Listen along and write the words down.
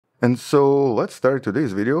And so let's start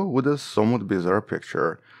today's video with a somewhat bizarre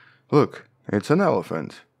picture. Look, it's an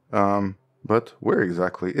elephant. But where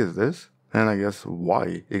exactly is this? And I guess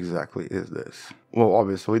why exactly is this? Well,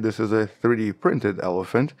 obviously this is a 3D printed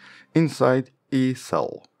elephant inside a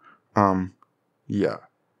cell. Yeah.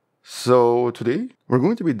 So today we're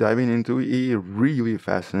going to be diving into a really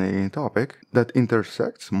fascinating topic that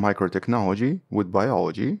intersects microtechnology with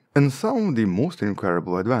biology and some of the most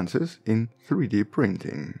incredible advances in 3D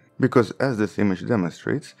printing. Because as this image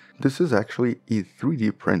demonstrates, this is actually a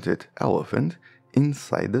 3D printed elephant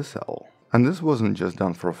inside the cell. And this wasn't just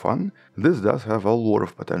done for fun, this does have a lot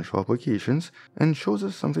of potential applications and shows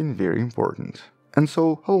us something very important. And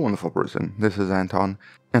so, hello wonderful person, this is Anton,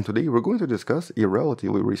 and today we're going to discuss a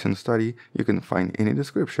relatively recent study you can find in a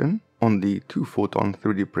description on the 2-photon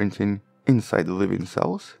 3D printing inside living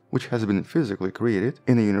cells, which has been physically created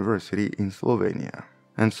in a university in Slovenia.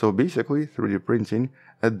 And so basically 3D printing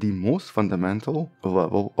at the most fundamental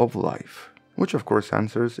level of life, which of course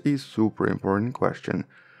answers a super important question.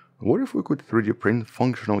 What if we could 3D print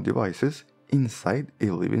functional devices inside a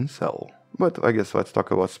living cell? But I guess let's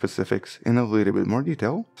talk about specifics in a little bit more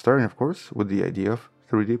detail, starting of course with the idea of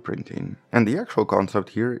 3D printing. And the actual concept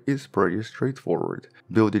here is pretty straightforward,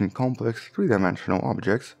 building complex three-dimensional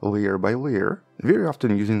objects layer by layer, very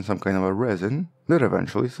often using some kind of a resin that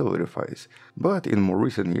eventually solidifies. But in more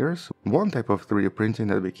recent years, one type of 3D printing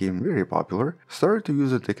that became very popular started to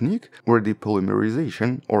use a technique where the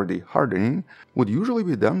polymerization or the hardening would usually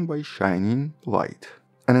be done by shining light.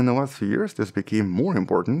 And in the last few years, this became more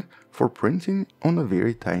important for printing on a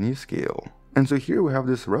very tiny scale. And so here we have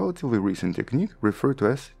this relatively recent technique referred to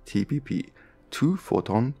as TPP,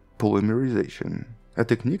 2-photon polymerization, a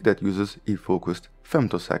technique that uses a focused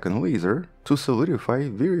femtosecond laser to solidify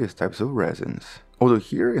various types of resins. Although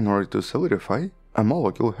here, in order to solidify, a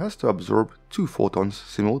molecule has to absorb 2 photons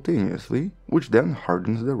simultaneously, which then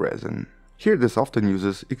hardens the resin. Here this often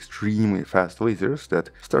uses extremely fast lasers that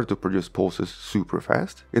start to produce pulses super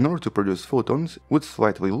fast in order to produce photons with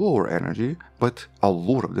slightly lower energy, but a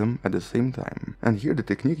lot of them at the same time. And here the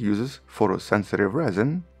technique uses photosensitive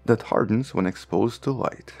resin that hardens when exposed to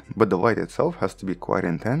light. But the light itself has to be quite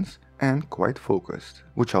intense and quite focused,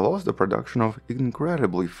 which allows the production of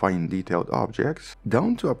incredibly fine detailed objects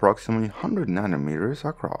down to approximately 100 nanometers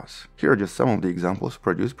across. Here are just some of the examples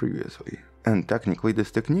produced previously. And technically this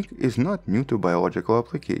technique is not new to biological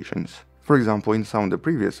applications. For example, in some of the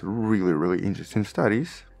previous really interesting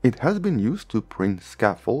studies, it has been used to print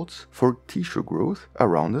scaffolds for tissue growth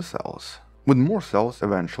around the cells, with more cells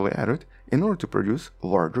eventually added in order to produce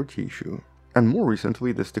larger tissue. And more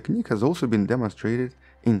recently, this technique has also been demonstrated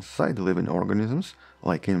inside living organisms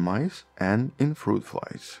like in mice and in fruit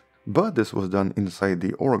flies. But this was done inside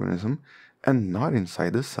the organism and not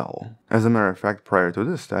inside the cell. As a matter of fact, prior to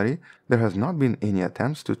this study, there has not been any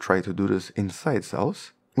attempts to try to do this inside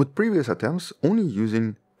cells, with previous attempts only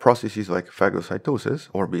using processes like phagocytosis,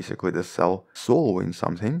 or basically the cell swallowing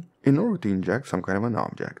something, in order to inject some kind of an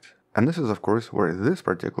object. And this is of course where this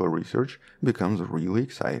particular research becomes really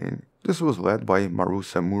exciting. This was led by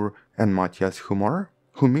Marusa Moore and Matthias Humar,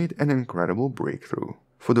 who made an incredible breakthrough.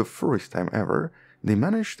 For the first time ever, they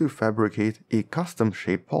managed to fabricate a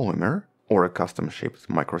custom-shaped polymer or a custom-shaped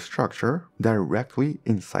microstructure directly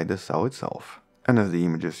inside the cell itself. And as the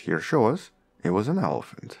images here show us, it was an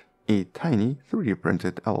elephant. A tiny 3D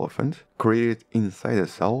printed elephant created inside the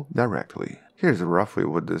cell directly. Here's roughly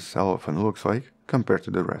what this elephant looks like compared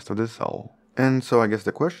to the rest of the cell. And so I guess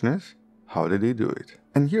the question is, how did they do it?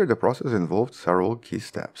 And here the process involved several key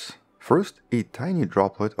steps. First, a tiny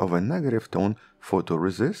droplet of a negative tone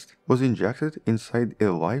photoresist was injected inside a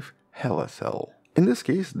live HeLa cell. In this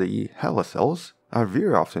case, the HeLa cells are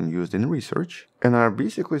very often used in research and are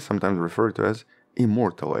basically sometimes referred to as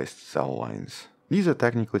immortalized cell lines. These are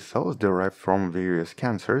technically cells derived from various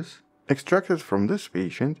cancers, extracted from this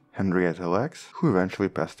patient, Henrietta Lacks, who eventually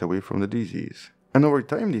passed away from the disease. And over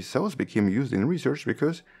time, these cells became used in research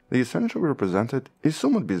because they essentially represented a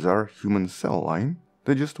somewhat bizarre human cell line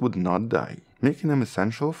that just would not die, making them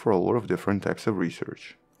essential for a lot of different types of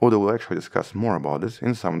research. Although we'll actually discuss more about this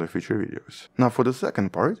in some of the future videos. Now for the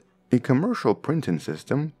second part, a commercial printing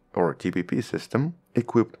system, or TPP system,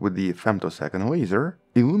 equipped with the femtosecond laser,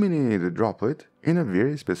 illuminated the droplet in a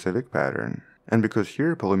very specific pattern. And because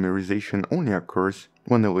here polymerization only occurs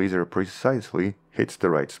when the laser precisely hits the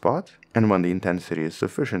right spot, and when the intensity is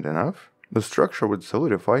sufficient enough, the structure would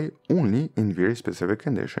solidify only in very specific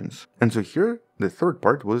conditions. And so here, the third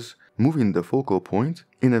part was moving the focal point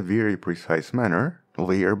in a very precise manner,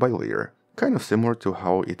 layer by layer, kind of similar to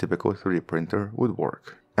how a typical 3D printer would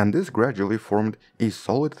work. and this gradually formed a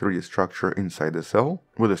solid 3D structure inside the cell,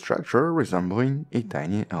 with a structure resembling a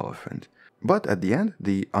tiny elephant. But at the end,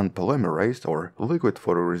 the unpolymerized or liquid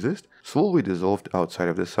photoresist slowly dissolved outside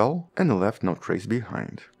of the cell and left no trace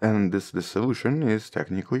behind. And this dissolution is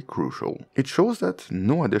technically crucial. It shows that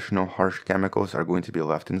no additional harsh chemicals are going to be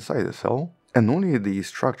left inside the cell, and only the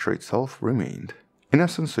structure itself remained. In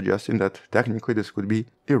essence, suggesting that technically this could be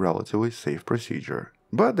a relatively safe procedure.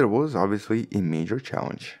 But there was obviously a major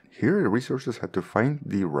challenge. Here, the researchers had to find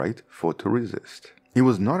the right photoresist. It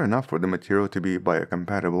was not enough for the material to be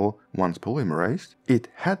biocompatible once polymerized, it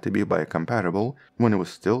had to be biocompatible when it was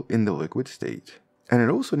still in the liquid state. And it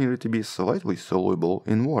also needed to be slightly soluble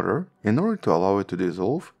in water in order to allow it to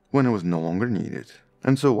dissolve when it was no longer needed.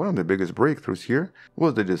 And so one of the biggest breakthroughs here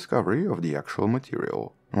was the discovery of the actual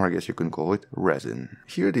material, or I guess you can call it resin.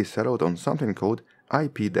 Here they settled on something called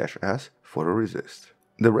IP-S photoresist.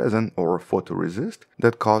 The resin or photoresist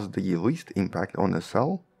that caused the least impact on the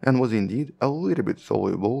cell and was indeed a little bit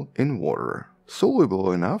soluble in water.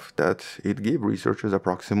 Soluble enough that it gave researchers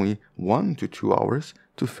approximately 1 to 2 hours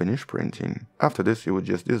to finish printing. After this it would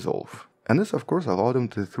just dissolve. And this of course allowed them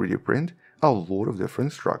to 3D print a lot of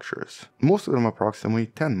different structures, most of them approximately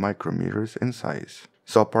 10 micrometers in size.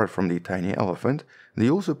 So apart from the tiny elephant, they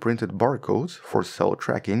also printed barcodes for cell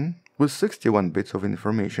tracking with 61 bits of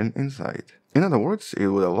information inside. In other words, it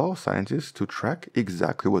would allow scientists to track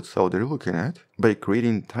exactly what cell they're looking at by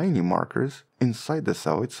creating tiny markers inside the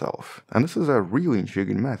cell itself. And this is a really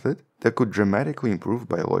intriguing method that could dramatically improve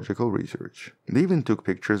biological research. They even took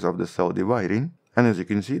pictures of the cell dividing, and as you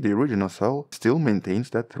can see, the original cell still maintains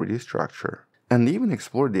that 3D structure. And they even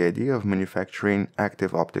explored the idea of manufacturing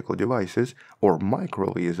active optical devices or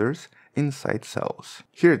microlasers inside cells.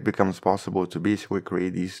 Here it becomes possible to basically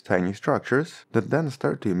create these tiny structures that then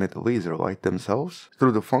start to emit laser light themselves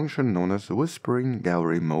through the function known as whispering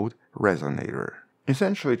gallery mode resonator,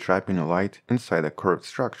 essentially trapping light inside a curved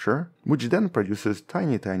structure, which then produces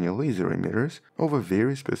tiny laser emitters of a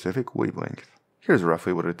very specific wavelength. Here's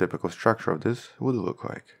roughly what a typical structure of this would look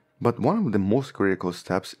like. But one of the most critical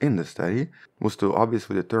steps in the study was to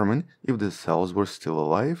obviously determine if the cells were still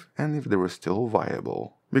alive and if they were still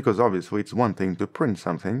viable. Because obviously it's one thing to print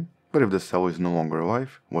something, but if the cell is no longer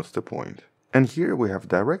alive, what's the point? And here we have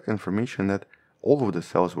direct information that all of the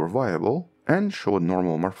cells were viable and showed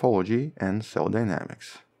normal morphology and cell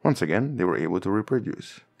dynamics. Once again, they were able to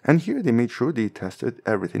reproduce. And here they made sure they tested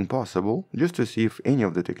everything possible just to see if any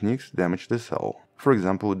of the techniques damaged the cell. For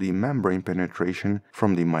example, the membrane penetration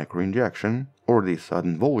from the microinjection, or the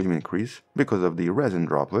sudden volume increase because of the resin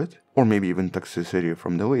droplet, or maybe even toxicity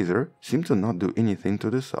from the laser, seemed to not do anything to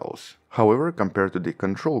the cells. However, compared to the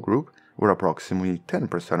control group, where approximately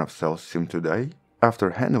 10% of cells seemed to die,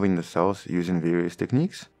 after handling the cells using various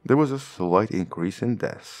techniques, there was a slight increase in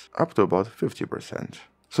deaths, up to about 50%.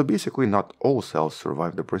 So basically not all cells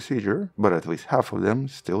survived the procedure, but at least half of them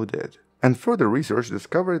still did. And further research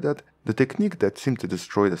discovered that the technique that seemed to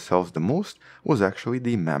destroy the cells the most was actually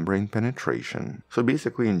the membrane penetration. So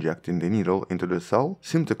basically injecting the needle into the cell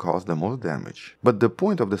seemed to cause the most damage. But the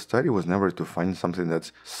point of the study was never to find something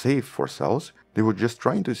that's safe for cells, they were just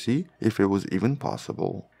trying to see if it was even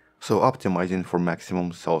possible. So optimizing for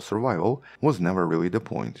maximum cell survival was never really the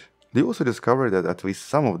point. They also discovered that at least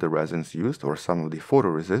some of the resins used, or some of the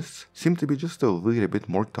photoresists, seemed to be just a little bit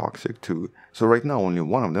more toxic too, so right now only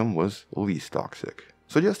one of them was least toxic.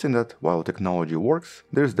 Suggesting that while technology works,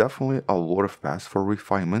 there's definitely a lot of paths for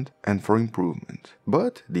refinement and for improvement.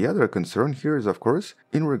 But the other concern here is of course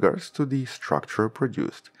in regards to the structure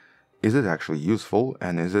produced. Is it actually useful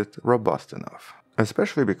and is it robust enough?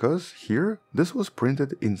 Especially because here, this was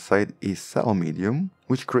printed inside a cell medium,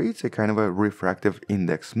 which creates a kind of a refractive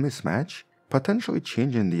index mismatch, potentially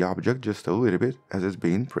changing the object just a little bit as it's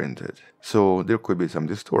being printed. So there could be some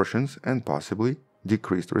distortions and possibly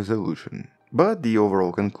decreased resolution. But the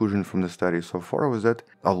overall conclusion from the study so far was that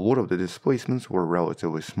a lot of the displacements were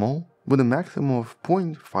relatively small, with a maximum of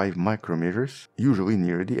 0.5 micrometers, usually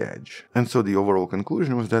near the edge. And so the overall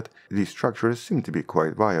conclusion was that these structures seem to be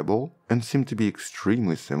quite viable and seem to be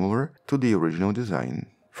extremely similar to the original design.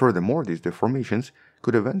 Furthermore, these deformations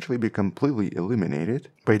could eventually be completely eliminated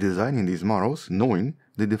by designing these models knowing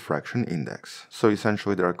the diffraction index. So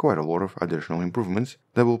essentially there are quite a lot of additional improvements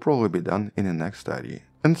that will probably be done in the next study.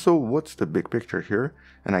 And so what's the big picture here,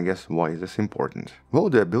 and I guess why is this important? Well,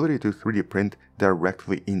 the ability to 3D print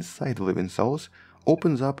directly inside living cells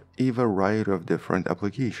opens up a variety of different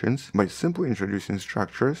applications by simply introducing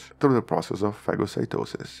structures through the process of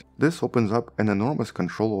phagocytosis. This opens up an enormous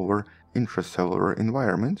control over intracellular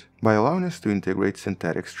environment by allowing us to integrate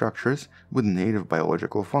synthetic structures with native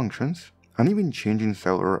biological functions, and even changing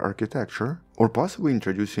cellular architecture, or possibly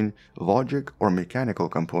introducing logic or mechanical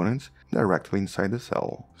components directly inside the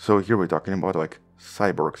cell. So here we're talking about like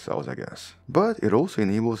cyborg cells, I guess. But it also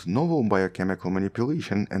enables novel biochemical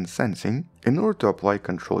manipulation and sensing in order to apply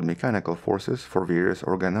controlled mechanical forces for various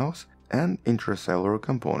organelles and intracellular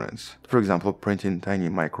components. For example, printing tiny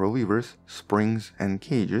microlevers, springs, and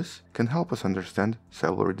cages can help us understand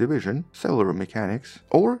cellular division, cellular mechanics,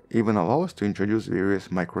 or even allow us to introduce various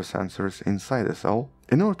microsensors inside the cell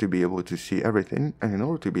in order to be able to see everything and in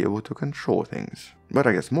order to be able to control things. But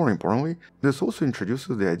I guess more importantly, this also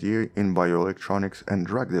introduces the idea in bioelectronics and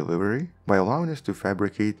drug delivery by allowing us to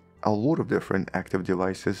fabricate a lot of different active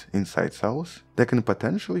devices inside cells that can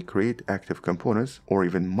potentially create active components or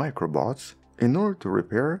even microbots in order to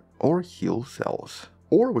repair or heal cells.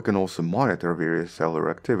 Or we can also monitor various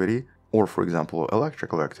cellular activity or, for example,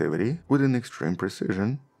 electrical activity with an extreme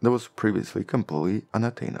precision that was previously completely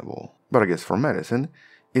unattainable. But I guess for medicine,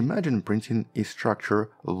 imagine printing a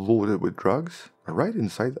structure loaded with drugs right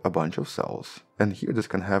inside a bunch of cells. And here this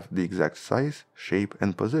can have the exact size, shape,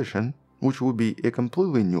 and position, which would be a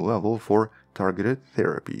completely new level for targeted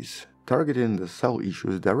therapies, targeting the cell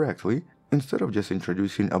issues directly instead of just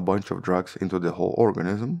introducing a bunch of drugs into the whole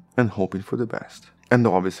organism and hoping for the best. And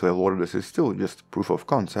though obviously a lot of this is still just proof of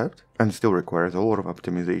concept and still requires a lot of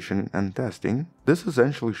optimization and testing, this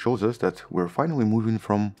essentially shows us that we're finally moving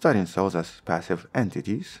from studying cells as passive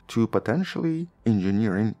entities to potentially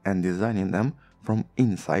engineering and designing them from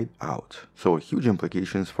inside out. So huge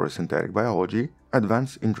implications for synthetic biology,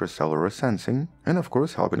 advanced intracellular sensing, and of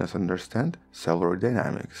course helping us understand cellular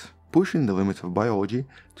dynamics, pushing the limits of biology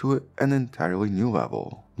to an entirely new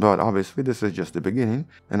level. But obviously this is just the beginning,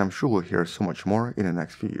 and I'm sure we'll hear so much more in the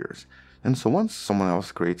next few years. And so once someone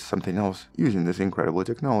else creates something else using this incredible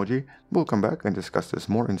technology, we'll come back and discuss this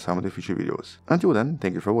more in some of the future videos. Until then,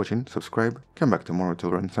 thank you for watching, subscribe, come back tomorrow to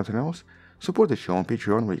learn something else. Support the show on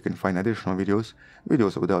Patreon, where you can find additional videos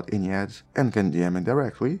without any ads, and can DM me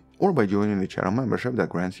directly, or by joining the channel membership that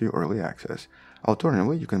grants you early access.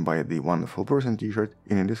 Alternatively, you can buy the Wonderful Person t-shirt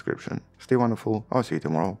in the description. Stay wonderful, I'll see you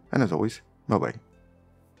tomorrow, and as always, bye bye.